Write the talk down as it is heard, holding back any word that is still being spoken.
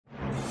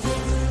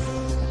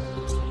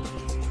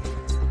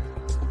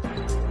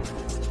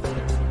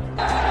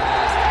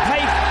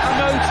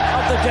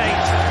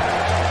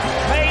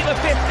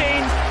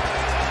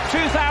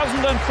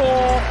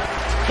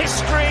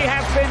History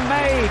has been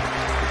made.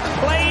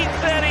 Played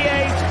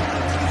 38,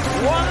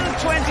 won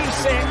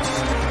 26,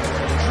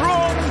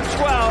 drawn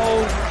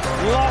 12,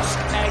 lost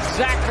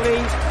exactly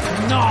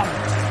none.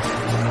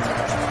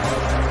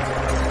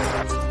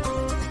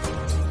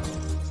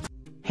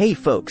 Hey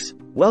folks,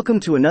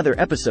 welcome to another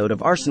episode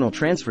of Arsenal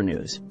Transfer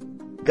News.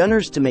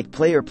 Gunners to make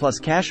player plus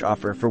cash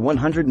offer for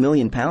 £100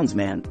 million,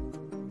 man.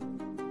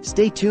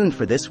 Stay tuned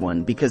for this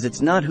one because it's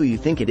not who you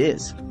think it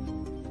is.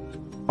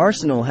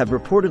 Arsenal have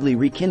reportedly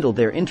rekindled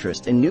their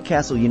interest in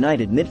Newcastle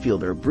United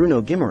midfielder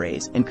Bruno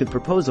Guimaraes and could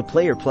propose a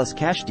player plus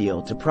cash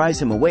deal to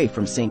prize him away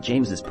from St.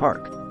 James's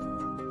Park.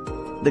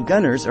 The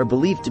Gunners are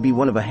believed to be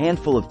one of a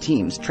handful of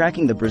teams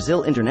tracking the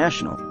Brazil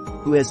international,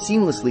 who has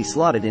seamlessly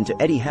slotted into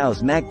Eddie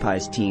Howe's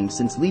Magpies team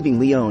since leaving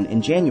Lyon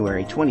in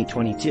January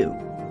 2022.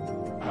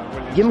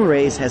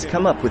 Guimaraes has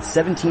come up with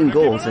 17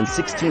 goals and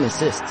 16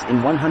 assists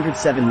in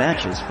 107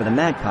 matches for the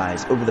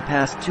Magpies over the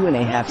past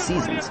 2.5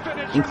 seasons,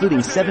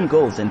 including 7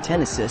 goals and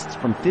 10 assists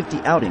from 50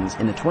 outings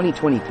in the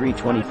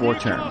 2023-24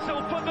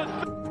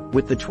 term.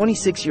 With the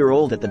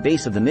 26-year-old at the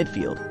base of the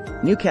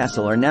midfield,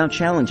 Newcastle are now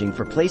challenging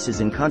for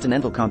places in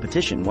continental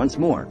competition once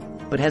more,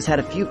 but has had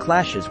a few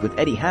clashes with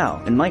Eddie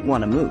Howe and might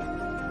want to move.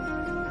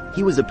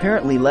 He was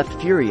apparently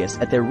left furious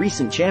at their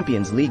recent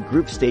Champions League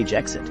group stage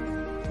exit.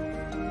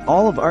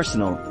 All of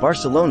Arsenal,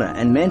 Barcelona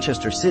and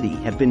Manchester City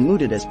have been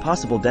mooted as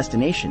possible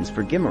destinations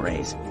for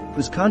Guimaraes,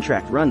 whose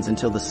contract runs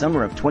until the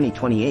summer of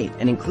 2028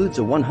 and includes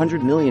a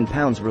 £100 million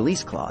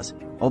release clause,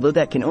 although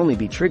that can only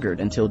be triggered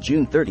until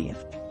June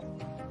 30th.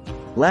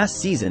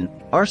 Last season,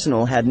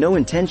 Arsenal had no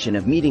intention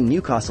of meeting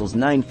Newcastle's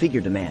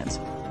 9-figure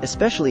demands,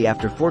 especially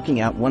after forking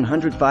out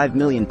 £105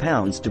 million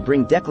to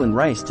bring Declan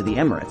Rice to the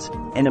Emirates,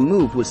 and a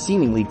move was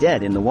seemingly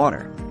dead in the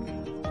water.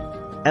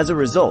 As a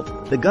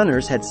result, the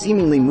Gunners had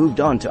seemingly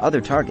moved on to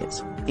other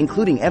targets,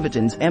 including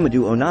Everton's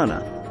Amadou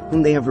Onana,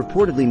 whom they have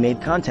reportedly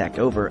made contact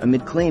over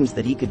amid claims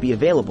that he could be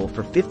available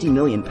for £50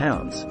 million.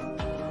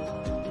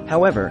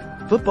 However,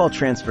 Football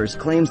Transfers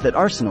claims that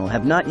Arsenal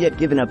have not yet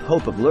given up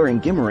hope of luring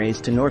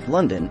Guimaraes to North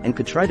London and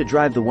could try to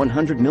drive the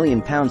 £100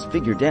 million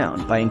figure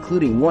down by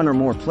including one or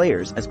more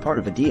players as part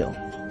of a deal.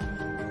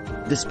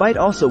 Despite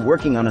also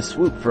working on a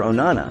swoop for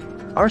Onana,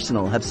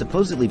 Arsenal have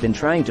supposedly been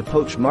trying to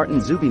poach Martin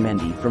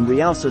Zubimendi from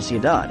Real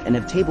Sociedad and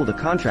have tabled a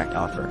contract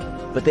offer,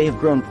 but they have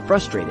grown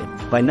frustrated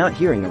by not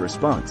hearing a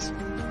response.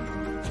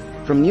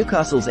 From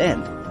Newcastle's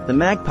end, the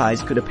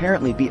Magpies could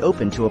apparently be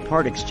open to a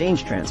part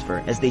exchange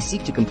transfer as they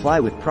seek to comply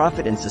with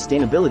profit and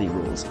sustainability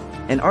rules,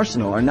 and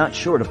Arsenal are not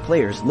short of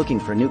players looking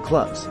for new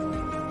clubs.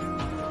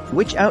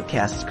 Which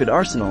outcasts could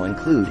Arsenal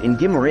include in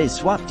Guimaraes'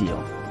 swap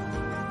deal?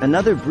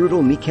 Another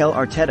brutal Mikel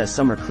Arteta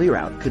summer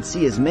clearout could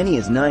see as many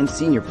as 9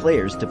 senior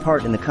players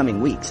depart in the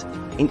coming weeks,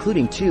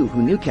 including 2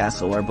 who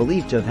Newcastle are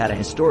believed to have had a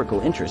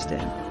historical interest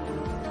in.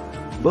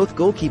 Both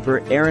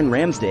goalkeeper Aaron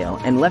Ramsdale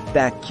and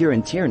left-back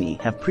Kieran Tierney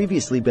have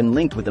previously been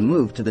linked with a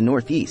move to the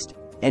northeast,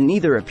 and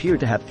neither appear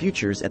to have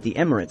futures at the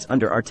Emirates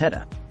under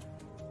Arteta.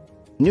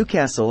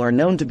 Newcastle are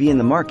known to be in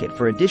the market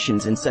for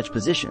additions in such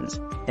positions,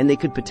 and they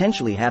could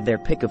potentially have their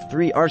pick of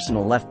 3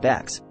 Arsenal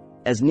left-backs,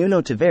 as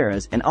Nuno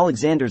Tavares and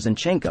Alexander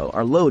Zinchenko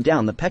are low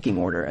down the pecking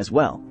order as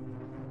well.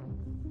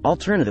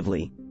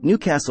 Alternatively,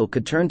 Newcastle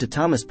could turn to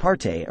Thomas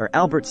Partey or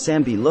Albert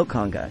Sambi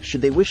Lokonga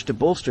should they wish to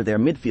bolster their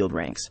midfield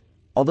ranks,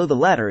 although the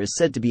latter is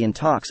said to be in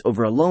talks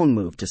over a loan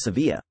move to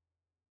Sevilla.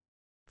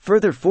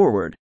 Further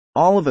forward,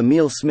 all of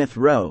Emile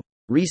Smith-Rowe,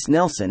 Reece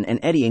Nelson and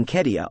Eddie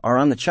Nketiah are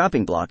on the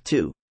chopping block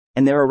too,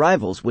 and their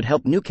arrivals would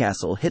help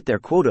Newcastle hit their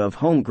quota of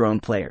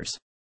homegrown players.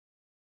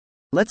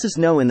 Let us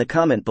know in the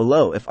comment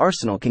below if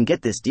Arsenal can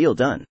get this deal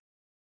done.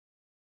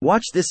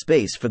 Watch this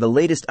space for the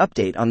latest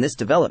update on this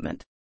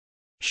development.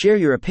 Share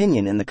your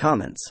opinion in the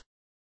comments.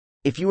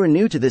 If you are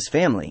new to this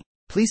family,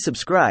 please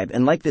subscribe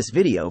and like this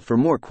video for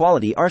more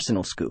quality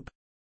Arsenal scoop.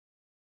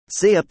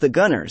 Say up the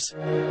Gunners!